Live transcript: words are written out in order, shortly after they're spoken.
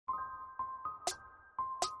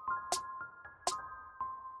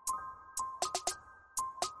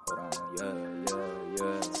Yeah. I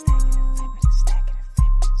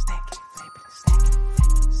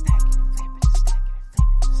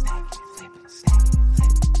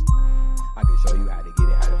can show you how to get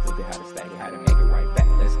it, how to flip it, how to stack it, how to make it right back.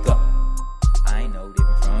 Let's go. I ain't no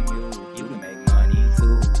different from you. You can make money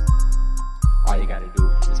too. All you gotta do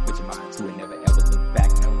is put your mind to it, never ever look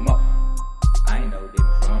back no more. I ain't no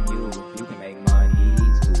different from you. You can make money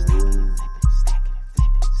too.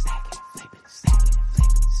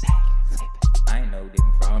 I ain't no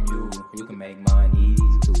different from you. You can make money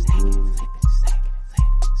too.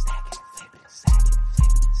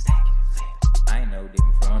 I ain't no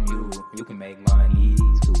different from you. You can make money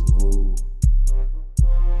too.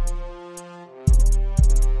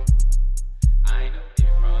 I ain't no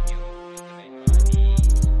different from you. You can make money.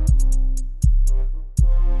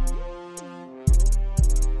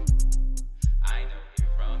 I ain't no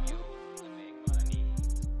different from you. You can make money.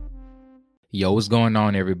 Yo, what's going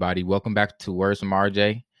on, everybody? Welcome back to Words from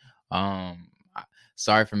RJ.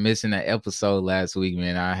 Sorry for missing that episode last week,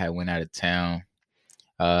 man. I had went out of town.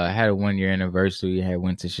 I had a 1-year anniversary. I had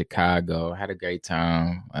went to Chicago. Had a great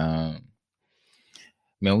time.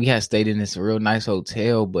 Man, we had stayed in this real nice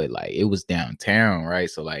hotel, but like it was downtown, right?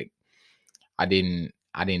 So like I didn't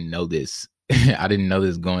know this. I didn't know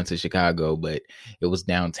this going to Chicago, but it was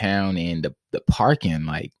downtown, and the parking,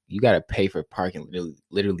 like you got to pay for parking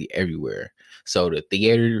literally everywhere. So the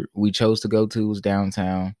theater we chose to go to was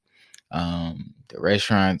downtown. The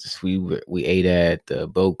restaurants we ate at, the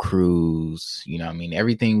boat cruise, you know what I mean?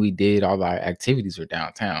 Everything we did, all our activities were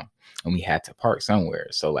downtown, and we had to park somewhere.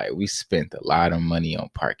 So like we spent a lot of money on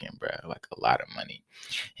parking, bro, like a lot of money.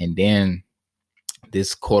 And then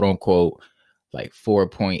this quote unquote like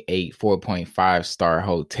 4.8, 4.5 star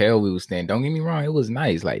hotel we was staying. Don't get me wrong, it was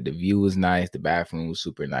nice. Like the view was nice, the bathroom was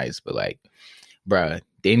super nice, but like, bruh,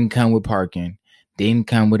 didn't come with parking, didn't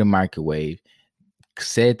come with a microwave.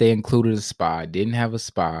 Said they included a spa, didn't have a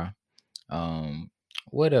spa.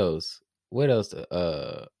 What else?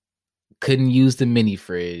 Couldn't use the mini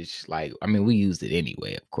fridge. Like, I mean, we used it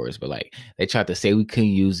anyway, of course, but like they tried to say we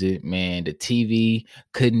couldn't use it, man. The TV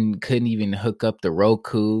couldn't even hook up the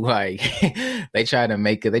Roku. Like they trying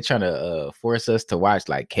to force us to watch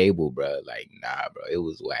like cable, bro. Like, nah, bro, it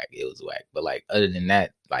was whack. But like other than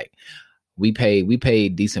that, like we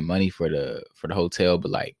paid decent money for the hotel,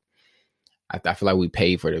 but like I feel like we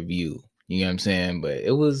paid for the view. You know what I'm saying? But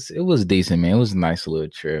it was decent, man. It was a nice little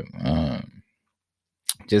trip.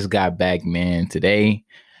 Just got back, man. Today,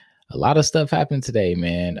 a lot of stuff happened today,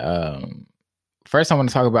 man. First I want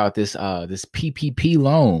to talk about this PPP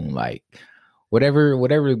loan. Like whatever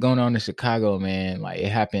is going on in Chicago, man. Like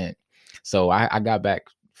it happened. So I got back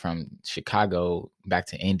from Chicago back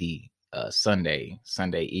to Indy Sunday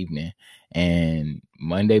evening, and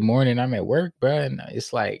Monday morning I'm at work, bro, and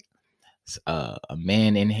it's like a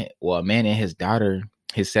man and his daughter,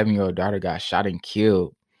 his 7-year-old daughter, got shot and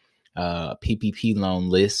killed. PPP loan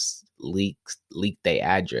list leaked their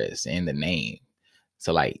address and the name.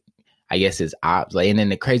 So like, I guess it's ops. Like, and then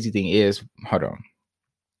the crazy thing is,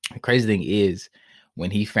 when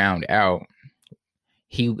he found out,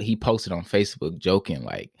 he posted on Facebook joking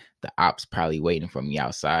like the ops probably waiting for me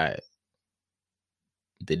outside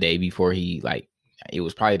the day before it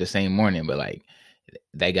was probably the same morning, but like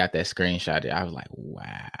they got that screenshot. I was like,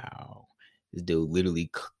 wow, this dude literally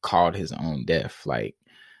called his own death. Like,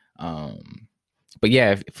 but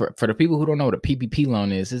yeah, for the people who don't know what a PPP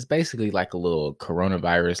loan is, it's basically like a little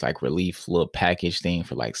coronavirus like relief little package thing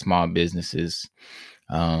for like small businesses.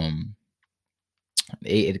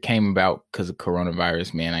 It came about because of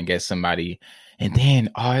coronavirus, man. I guess somebody, and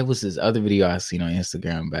then it was this other video I seen on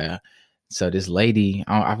Instagram, but so this lady,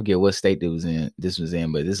 I forget what state this was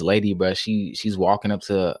in, but this lady, bro, she's walking up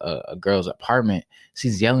to a girl's apartment.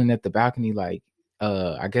 She's yelling at the balcony like,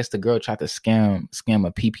 I guess the girl tried to scam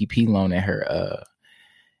a PPP loan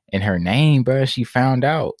in her name, bro. She found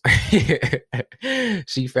out. Bro.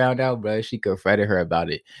 She confronted her about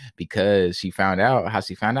it because she found out. How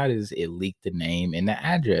she found out is it leaked the name and the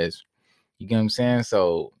address. You get what I'm saying?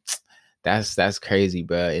 So that's crazy,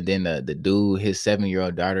 bro. And then the dude, his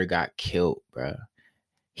 7-year-old daughter got killed, bro.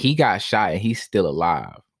 He got shot and he's still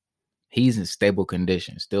alive. He's in stable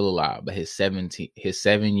condition, still alive, but his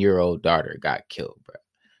 7-year-old daughter got killed, bro.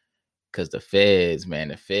 Because the feds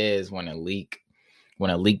want to leak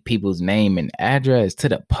people's name and address to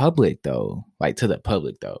the public, though.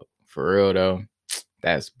 For real, though,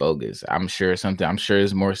 that's bogus. I'm sure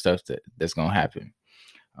there's more stuff that's gonna happen.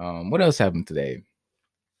 What else happened today?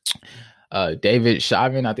 David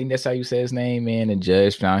Chauvin, I think that's how you say his name, man. The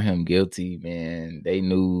judge found him guilty, man. They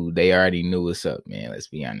already knew what's up, man. Let's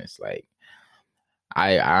be honest. Like,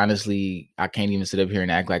 I honestly, I can't even sit up here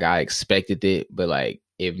and act like I expected it. But like,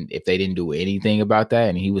 if they didn't do anything about that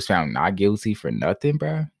and he was found not guilty for nothing,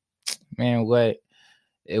 bro, man, what?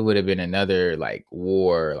 It would have been another like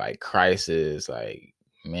war, like crisis, like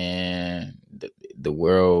man, the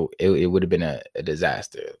world. It would have been a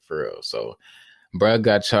disaster for real. So, bruh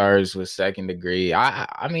got charged with second degree.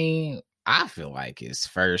 I mean, I feel like it's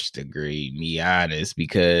first degree, be honest,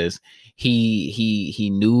 because he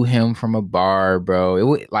knew him from a bar, bro. It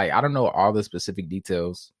would like I don't know all the specific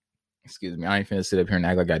details. Excuse me, I ain't finna sit up here and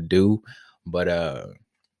act like I do, but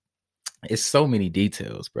it's so many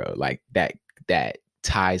details, bro. Like that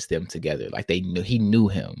ties them together. Like they knew he knew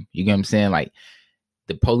him. You get what I'm saying? Like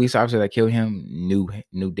the police officer that killed him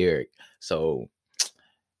knew Derek. So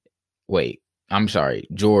wait, I'm sorry,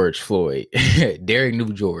 George Floyd. Derek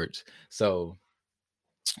knew George. So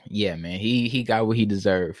yeah, man, he got what he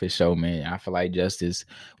deserved for sure, man. I feel like justice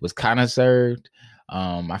was kind of served.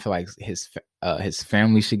 I feel like his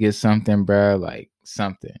family should get something, bro. Like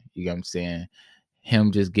something. You get what I'm saying?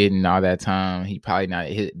 Him just getting all that time, he probably not.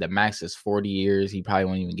 The max is 40 years. He probably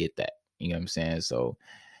won't even get that. You know what I'm saying? So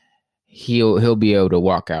he'll be able to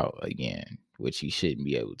walk out again, which he shouldn't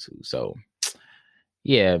be able to. So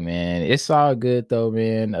yeah, man, it's all good though,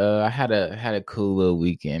 man. I had a cool little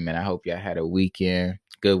weekend, man. I hope y'all had a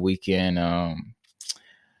good weekend.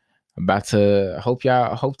 About to hope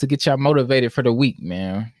to get y'all motivated for the week,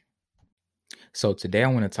 man. So today I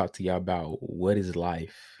want to talk to y'all about what is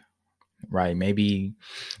life, right? Maybe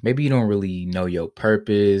you don't really know your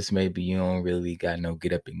purpose. Maybe you don't really got no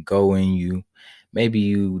get up and go in you. Maybe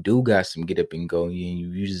you do got some get up and go in you.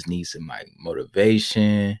 You just need some like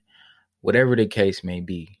motivation. Whatever the case may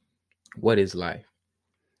be, what is life?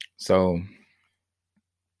 So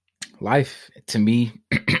life to me,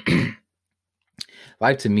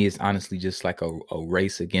 life to me is honestly just like a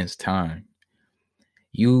race against time.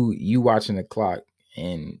 You watching the clock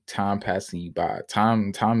and time passing you by.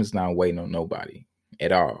 Time is not waiting on nobody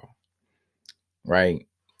at all, right?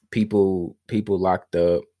 People locked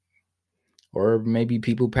up, or maybe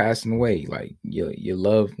people passing away, like your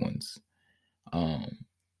loved ones. Um,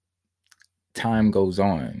 Time goes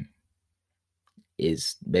on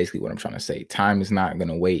is basically what I'm trying to say. Time is not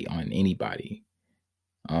gonna wait on anybody.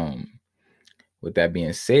 Um, with that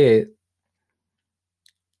being said,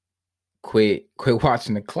 quit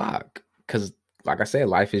watching the clock, because like I said,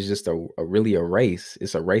 life is just a really a race.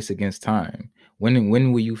 It's a race against time. When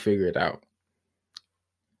will you figure it out?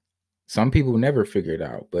 Some people never figure it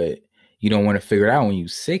out, but you don't want to figure it out when you're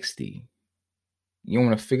 60. You don't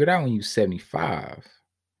want to figure it out when you're 75.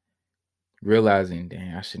 Realizing,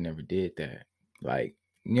 dang, I should never did that. Like,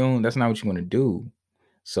 that's not what you want to do.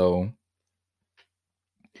 So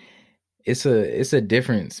it's a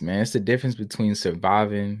difference, man. It's a difference between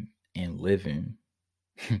surviving and living.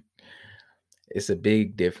 It's a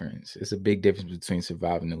big difference. It's a big difference between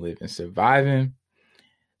surviving and living. Surviving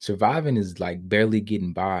is like barely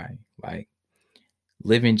getting by. Like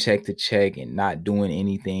living check to check and not doing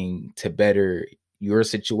anything to better your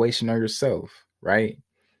situation or yourself, right?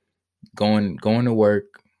 Going to work,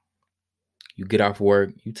 you get off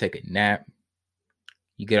work, you take a nap,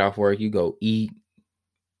 you get off work, you go eat,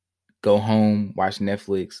 go home, watch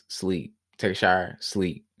Netflix, sleep, take a shower,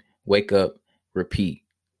 sleep, wake up, repeat.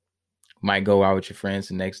 Might go out with your friends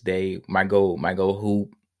the next day, might go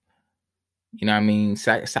hoop. You know what I mean?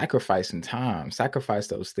 Sacrificing time, sacrifice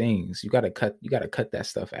those things. You gotta cut that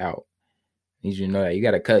stuff out. Need you to know that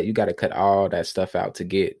you gotta cut all that stuff out to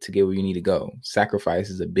get where you need to go.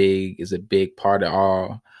 Sacrifice is a big part of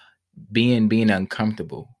all being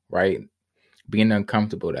uncomfortable, right? Being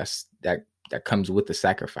uncomfortable, that comes with the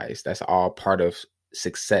sacrifice. That's all part of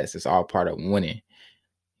success. It's all part of winning.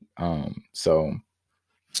 So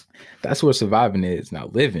that's what surviving is. Now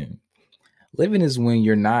living is when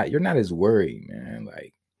you're not as worried, man.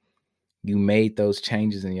 Like you made those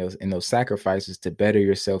changes in those sacrifices to better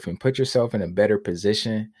yourself and put yourself in a better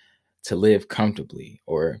position to live comfortably,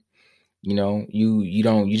 or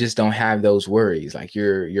you just don't have those worries. Like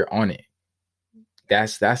you're on it.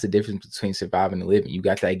 That's the difference between surviving and living. You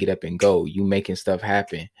got that get up and go. You making stuff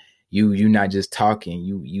happen. You not just talking.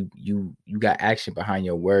 You got action behind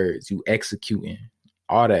your words. You executing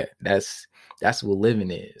all that. That's what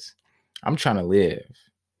living is. I'm trying to live.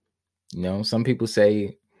 Some people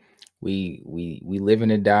say we live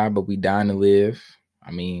and die, but we dying to live.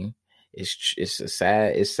 I mean, it's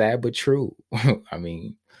sad but true. I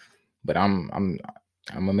mean, but I'm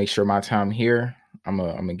gonna make sure my time here, I'm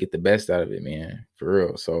gonna get the best out of it, man, for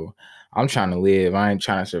real. So I'm trying to live. I ain't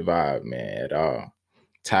trying to survive, man, at all.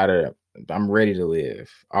 Tired of I'm ready to live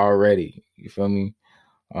already. You feel me?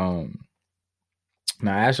 Um,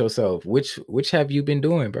 Now ask yourself, which have you been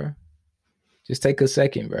doing, bro? Just take a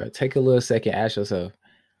second, bro. Take a little second, ask yourself,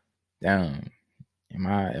 damn,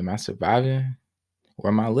 am I surviving or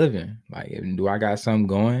am I living? Like, do I got something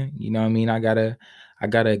going? You know what I mean? I got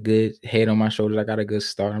a good head on my shoulders. I got a good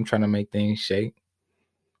start. I'm trying to make things shake.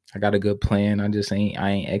 I got a good plan. I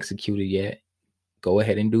ain't executed yet. Go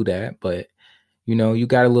ahead and do that. But you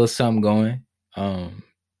got a little something going. Um,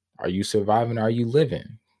 are you surviving? Or are you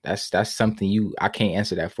living? That's something I can't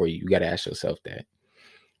answer that for you. You got to ask yourself that.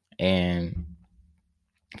 And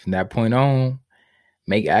from that point on,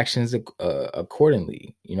 make actions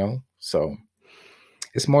accordingly. So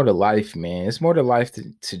it's more to life, man. It's more to life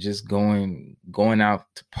to just going out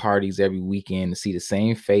to parties every weekend to see the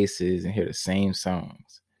same faces and hear the same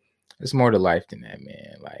songs. It's more to life than that,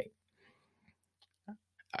 man. Like,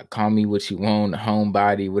 call me what you want,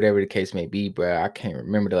 homebody, whatever the case may be, bro. I can't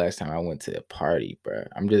remember the last time I went to a party, bro.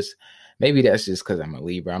 Maybe that's just because I'm a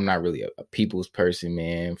Libra. I'm not really a people's person,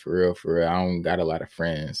 man. For real, for real. I don't got a lot of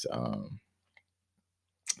friends.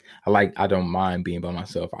 I don't mind being by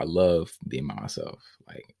myself. I love being by myself.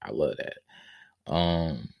 Like, I love that.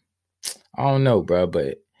 I don't know, bro,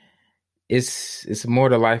 but it's more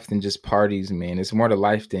to life than just parties, man. It's more to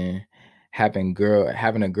life than having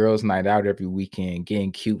a girls' night out every weekend,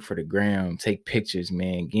 getting cute for the gram, take pictures,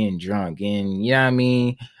 man, getting drunk, getting, you know what I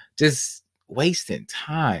mean? Just wasting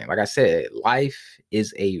time. Like I said, life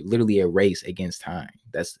is literally a race against time.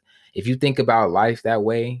 If you think about life that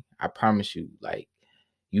way, I promise you, like,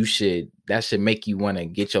 that should make you want to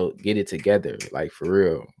get it together, like, for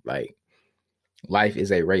real. Like, life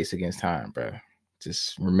is a race against time, bro.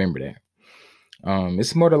 Just remember that.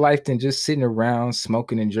 It's more to life than just sitting around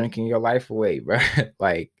smoking and drinking your life away, bro.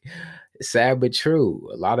 Like, sad but true.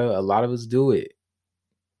 A lot of us do it.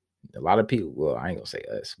 A lot of people, well, I ain't gonna say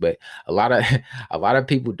us, but a lot of a lot of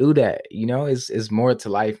people do that. It's more to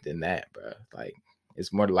life than that, bro. Like,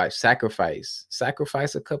 it's more to life. Sacrifice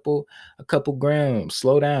a couple grams.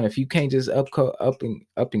 Slow down. If you can't just up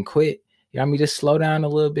and quit, you know what I mean? Just slow down a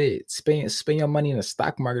little bit. Spend your money in the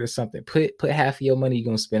stock market or something. Put half of your money you're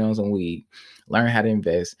gonna spend on some weed. Learn how to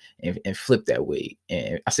invest and flip that weed.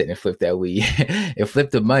 And I said, and flip that weed and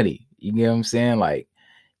flip the money. You know what I'm saying? Like,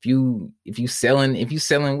 if you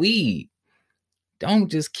selling weed, don't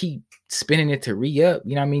just keep spending it to re-up.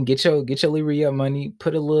 You know what I mean? Get your re-up money.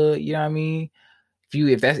 Put a little. You know what I mean?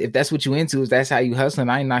 If that's what you into, if that's how you hustling,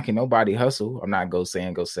 I ain't knocking nobody hustle. I'm not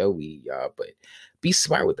saying go sell weed, y'all, but be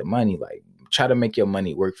smart with the money. Like, try to make your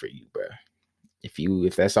money work for you, bro.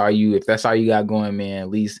 If that's all you got going, man, at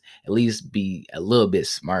least be a little bit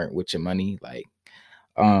smart with your money. Like,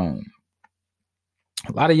 a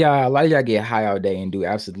lot of y'all get high all day and do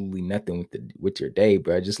absolutely nothing with your day,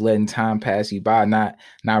 bro. Just letting time pass you by, not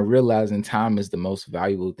realizing time is the most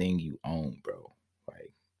valuable thing you own, bro.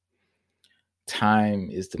 Like, time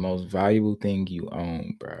is the most valuable thing you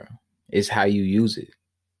own, bro. It's how you use it.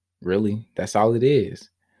 Really, that's all it is.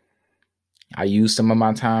 I use some of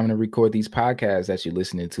my time to record these podcasts that you're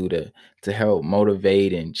listening to help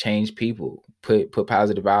motivate and change people, put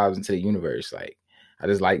positive vibes into the universe. Like, I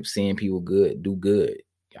just like seeing people do good.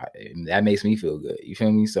 That makes me feel good. You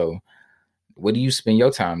feel me? So, what do you spend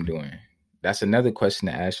your time doing? That's another question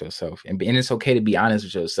to ask yourself. And it's okay to be honest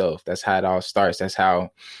with yourself. That's how it all starts. That's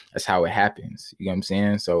how it happens. You know what I'm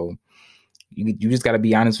saying? So you just got to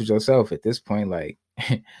be honest with yourself at this point. Like,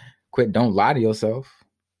 quit. Don't lie to yourself.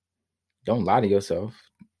 Don't lie to yourself.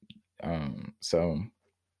 So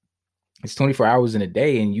it's 24 hours in a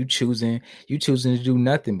day, and you choosing to do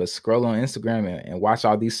nothing but scroll on Instagram and watch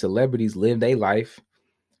all these celebrities live their life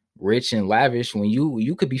rich and lavish when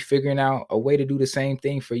you could be figuring out a way to do the same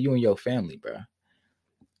thing for you and your family, bro.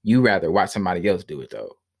 You rather watch somebody else do it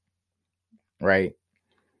though, right?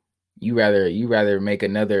 You rather make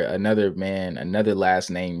another man, another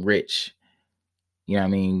last name rich. You know what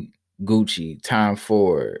I mean? Gucci, Tom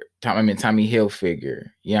Ford, Tommy Hilfiger.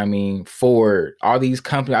 You know what I mean? Ford, all these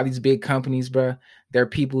big companies, bro. They're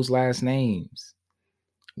people's last names.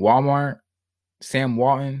 Walmart, Sam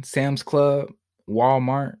Walton, Sam's Club,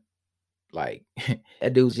 Walmart. Like,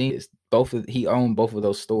 that dude's genius. He owned both of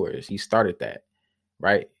those stores. He started that,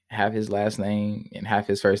 right? Have his last name and have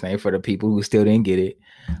his first name for the people who still didn't get it.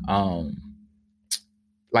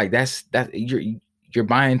 Like, you're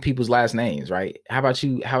buying people's last names, right? How about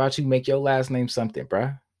you make your last name something,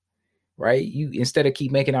 bruh? Right? You, instead of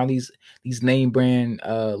keep making all these name brand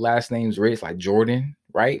last names rich, like Jordan,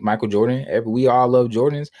 right? Michael Jordan. We all love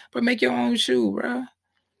Jordans, but make your own shoe, bruh.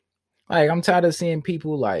 Like, I'm tired of seeing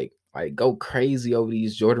people like go crazy over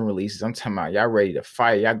these Jordan releases. I'm talking about y'all ready to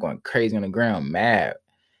fight. Y'all going crazy on the ground, mad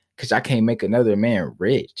because I can't make another man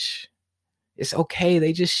rich. It's okay.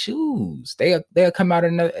 They just shoes. They'll come out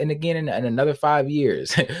and again in another 5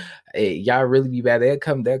 years. Hey, y'all really be bad. They'll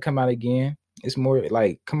come out again. It's more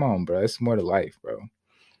like, come on, bro. It's more to life, bro.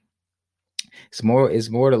 It's more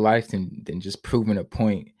to life than just proving a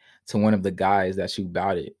point to one of the guys that you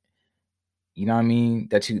about it. You know what I mean?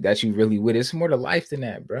 That you really would. It's more to life than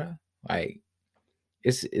that, bro. Like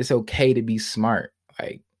it's okay to be smart.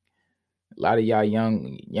 Like a lot of y'all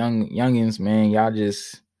youngins, man, y'all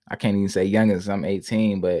just, I can't even say youngins. I'm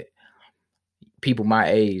 18, but people my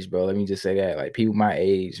age, bro. Let me just say that. Like people my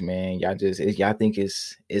age, man, y'all think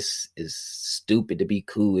it's stupid to be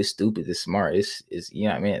cool. It's stupid to smart. It's you know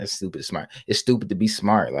what I mean? It's stupid to smart. It's stupid to be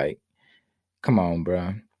smart. Like, come on,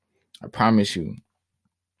 bro. I promise you.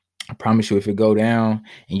 I promise you, if it go down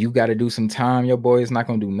and you got to do some time, your boy is not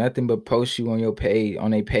gonna do nothing but post you on your page,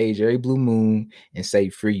 on a page every blue moon, and say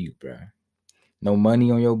free you, bro. No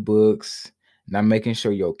money on your books, not making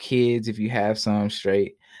sure your kids, if you have some,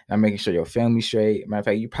 straight, not making sure your family straight. Matter of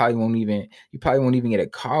fact, you probably won't even get a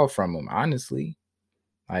call from them. Honestly,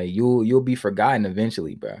 like you'll be forgotten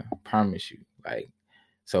eventually, bro. I promise you. Like,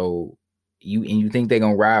 so you think they're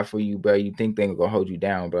gonna ride for you, bro. You think they're gonna hold you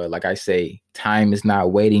down, bro. Like I say, time is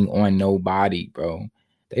not waiting on nobody, bro.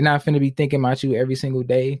 They not finna be thinking about you every single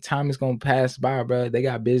day. Time is gonna pass by, bro. They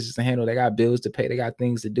got business to handle. They got bills to pay. They got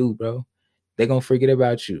things to do, bro. They gonna forget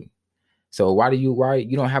about you. So why you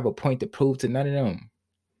don't have a point to prove to none of them?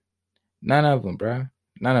 None of them, bro.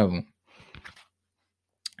 None of them.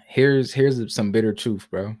 Here's some bitter truth,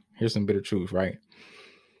 bro. Here's some bitter truth, right?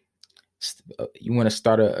 You want to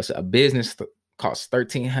start a business, costs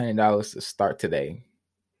 $1,300 to start today.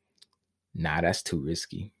 Nah, that's too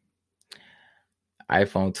risky.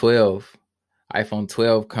 iPhone 12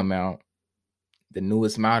 come out, the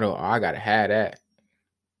newest model. Oh, I gotta have that.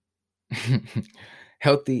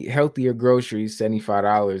 Healthier groceries,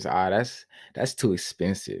 $75. That's too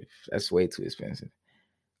expensive. That's way too expensive.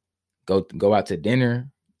 Go out to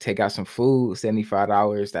dinner, take out some food,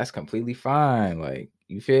 $75. That's completely fine. Like,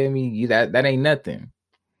 you feel me? That ain't nothing.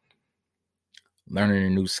 Learning a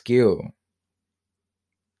new skill.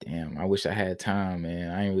 Damn, I wish I had time,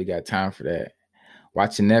 man. I ain't really got time for that.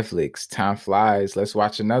 Watching Netflix, time flies. Let's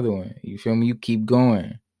watch another one. You feel me? You keep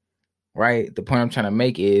going. Right? The point I'm trying to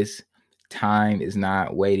make is time is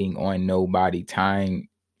not waiting on nobody. Time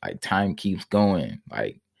keeps going.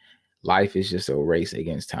 Like, life is just a race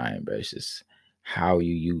against time, but it's just how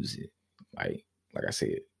you use it. Like I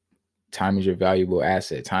said, time is your valuable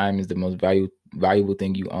asset. Time is the most valuable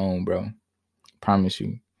thing you own, bro. Promise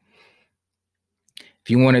you. If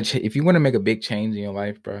you want to make a big change in your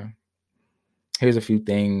life, bro, here's a few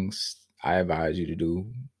things I advise you to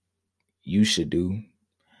do. You should do.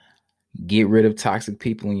 Get rid of toxic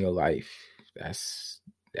people in your life. That's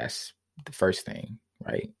the first thing,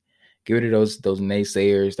 right? Get rid of those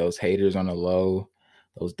naysayers, those haters on the low,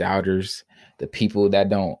 those doubters, the people that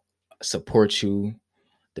don't support you,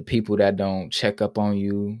 the people that don't check up on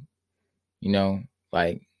you. You know,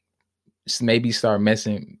 like, maybe start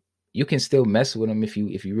messing. You can still mess with them if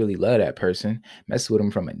you really love that person. Mess with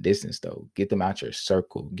them from a distance, though. Get them out your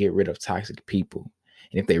circle. Get rid of toxic people.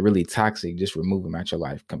 And if they're really toxic, just remove them out your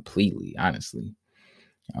life completely. Honestly,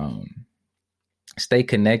 stay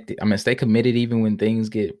connected. I mean, stay committed even when things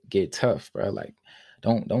get tough, bro. Like,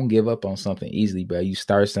 don't give up on something easily, bro. You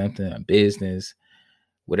start something, a business,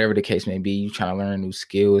 whatever the case may be. You trying to learn a new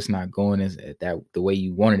skill. It's not going as that the way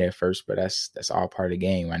you wanted at first, but that's all part of the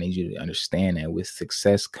game. I need you to understand that with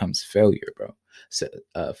success comes failure, bro. So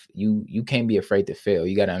you can't be afraid to fail.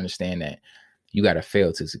 You got to understand that you got to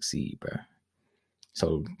fail to succeed, bro.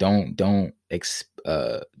 So don't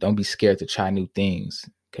be scared to try new things,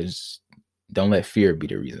 because don't let fear be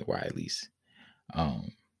the reason why. At least,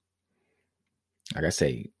 like I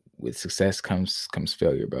say, with success comes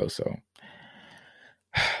failure, bro. So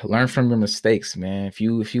learn from your mistakes, man. If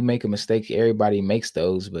you make a mistake, everybody makes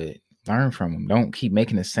those, but learn from them. Don't keep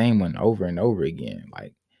making the same one over and over again.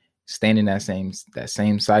 Like, staying in that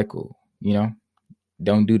same cycle. You know,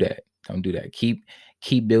 don't do that. Don't do that.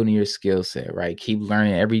 Keep building your skill set, right? Keep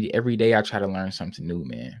learning every day. I try to learn something new,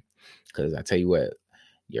 man. Because I tell you what,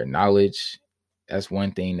 your knowledge, that's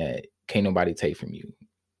one thing that can't nobody take from you.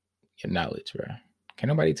 Your knowledge, bro. Can't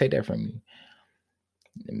nobody take that from you.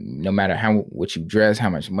 No matter what you dress, how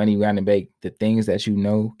much money you got in the bank, the things that you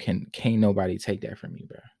know can't nobody take that from you,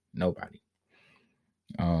 bro. Nobody.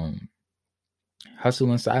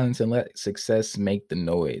 Hustle in silence and let success make the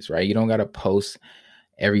noise, right? You don't gotta post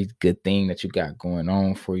every good thing that you got going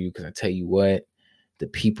on for you, because I tell you what, the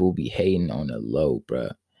people be hating on the low, bro.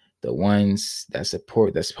 The ones that's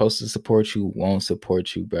supposed to support you won't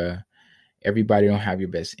support you, bro. Everybody don't have your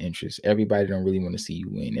best interest. Everybody don't really want to see you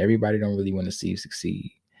win. Everybody don't really want to see you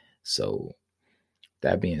succeed. So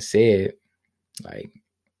that being said, like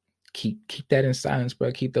keep that in silence,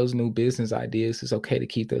 bro. Keep those new business ideas. It's okay to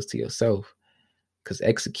keep those to yourself, because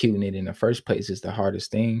executing it in the first place is the hardest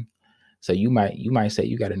thing. So you might say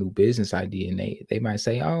you got a new business idea, and they might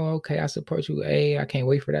say, oh, okay, I support you. Hey, I can't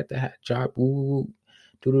wait for that to drop. Ooh,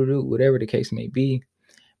 do whatever the case may be.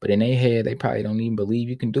 But in their head, they probably don't even believe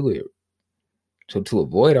you can do it. So to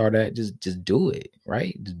avoid all that, just do it,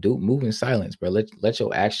 right? Just move in silence, bro. Let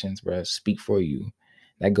your actions, bro, speak for you.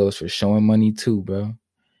 That goes for showing money too, bro.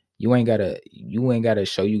 You ain't gotta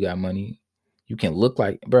show you got money. You can look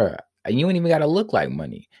like, bro. You ain't even gotta look like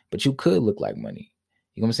money, but you could look like money.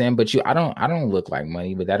 You know what I'm saying? But I don't look like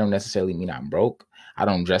money, but that don't necessarily mean I'm broke. I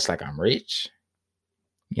don't dress like I'm rich.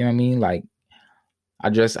 You know what I mean? Like I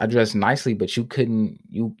dress nicely, but you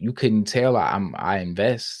couldn't tell I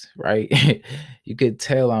invest, right? You could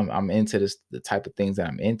tell I'm into the type of things that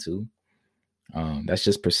I'm into. That's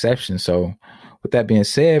just perception. So with that being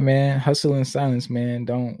said, man, hustle in silence, man.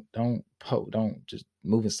 Don't just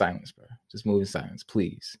move in silence, bro. Just move in silence,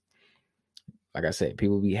 please. Like I said,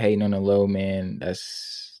 people be hating on the low, man.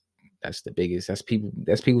 That's the biggest. That's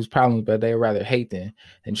people's problems, but they rather hate than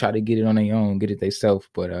try to get it on their own, get it themselves.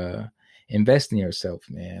 But invest in yourself,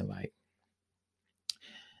 man. Like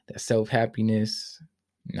that self-happiness.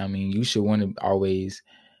 I mean, you should want to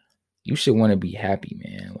be happy,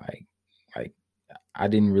 man. Like I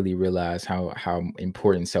didn't really realize how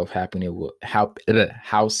important self-happiness how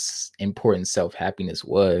important self-happiness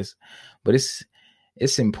was, but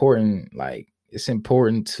it's important. Like it's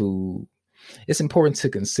important to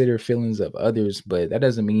consider feelings of others, but that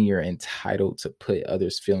doesn't mean you're entitled to put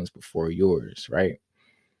others' feelings before yours, right?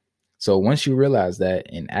 So once you realize that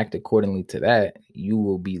and act accordingly to that, you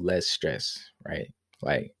will be less stressed, right?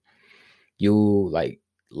 Like you like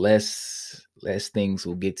less things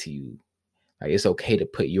will get to you. Like it's okay to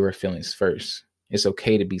put your feelings first. It's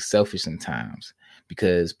okay to be selfish sometimes,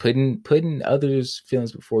 because putting others'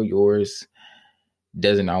 feelings before yours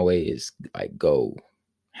doesn't always like go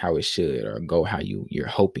how it should or go how you're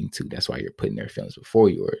hoping to. That's why you're putting their feelings before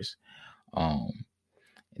yours.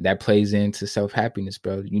 That plays into self-happiness,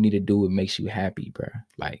 bro. You need to do what makes you happy, bro.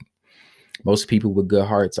 Like most people with good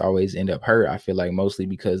hearts always end up hurt. I feel like mostly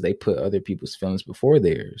because they put other people's feelings before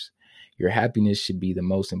theirs. Your happiness should be the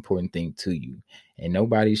most important thing to you, and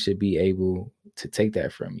nobody should be able to take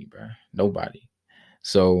that from you, bro. Nobody.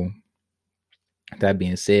 So that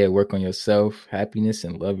being said, work on yourself, happiness,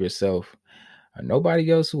 and love yourself.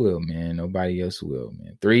 Nobody else will, man. Nobody else will,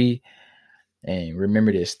 man. And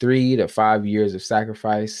remember this, 3 to 5 years of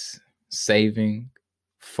sacrifice, saving,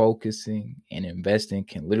 focusing, and investing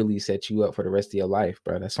can literally set you up for the rest of your life,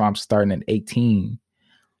 bro. That's why I'm starting at 18.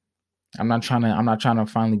 I'm not trying to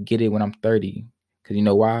finally get it when I'm 30. Cause you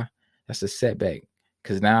know why? That's a setback.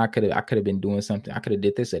 Cause now I could have been doing something. I could have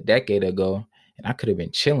did this a decade ago and I could have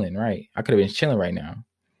been chilling, right? I could have been chilling right now.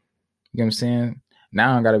 You know what I'm saying?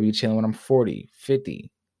 Now I gotta be chilling when I'm 40,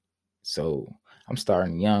 50. So I'm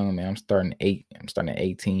starting young, man. I'm starting at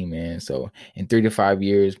 18, man. So in 3 to 5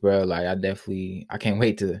 years, bro, like I can't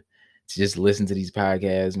wait to just listen to these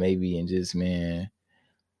podcasts maybe and just, man,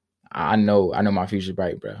 I know my future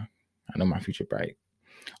bright, bro. I know my future bright.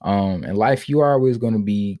 In life, you are always going to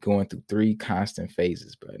be going through 3 constant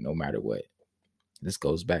phases, but no matter what. This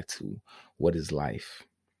goes back to what is life.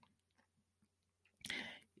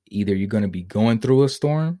 Either you're going to be going through a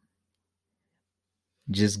storm,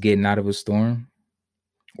 just getting out of a storm,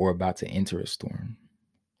 or about to enter a storm.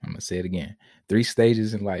 I'm going to say it again. 3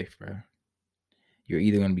 stages in life, bro. You're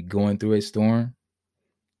either going to be going through a storm,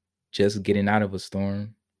 just getting out of a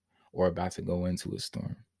storm, or about to go into a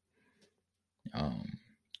storm.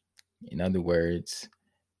 In other words,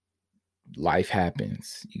 life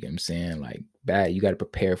happens. You get what I'm saying? Like bad, you got to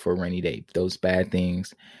prepare for a rainy day. Those bad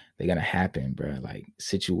things, they're going to happen, bro. Like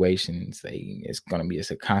situations,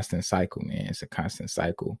 it's a constant cycle, man. It's a constant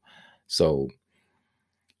cycle. So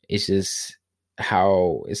it's just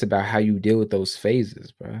it's about how you deal with those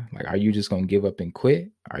phases, bro. Like, are you just going to give up and quit?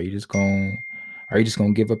 Are you just going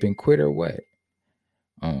to give up and quit or what?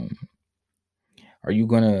 Are you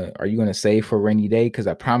gonna save for a rainy day? Because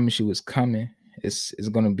I promise you it's coming. It's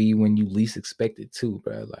gonna be when you least expect it too,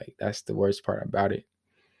 bro. Like that's the worst part about it.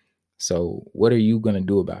 So what are you gonna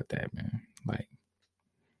do about that, man? Like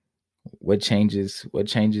what changes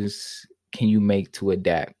can you make to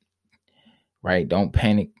adapt? Right? Don't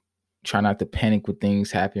panic. Try not to panic when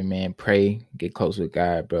things happen, man. Pray, get close with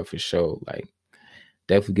God, bro, for sure. Like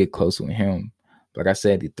definitely get close with him. Like I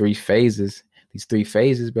said, the 3 phases, these 3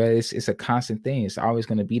 phases, bro. It's a constant thing. It's always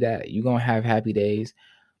gonna be that. You're gonna have happy days,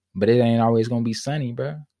 but it ain't always gonna be sunny,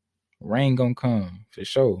 bro. Rain gonna come for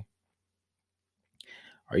sure.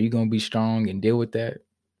 Are you gonna be strong and deal with that?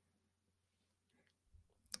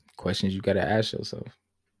 Questions you gotta ask yourself.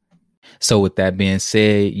 So with that being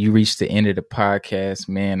said, you reached the end of the podcast,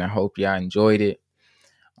 man. I hope y'all enjoyed it.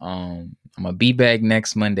 I'm gonna be back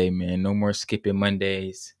next Monday, man. No more skipping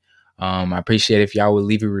Mondays. I appreciate if y'all would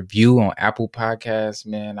leave a review on Apple Podcasts,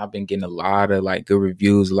 man. I've been getting a lot of like good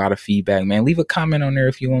reviews, a lot of feedback, man. Leave a comment on there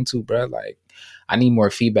if you want to, bro. Like, I need more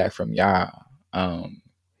feedback from y'all.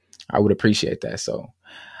 I would appreciate that. So,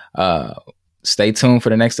 stay tuned for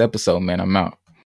the next episode, man. I'm out.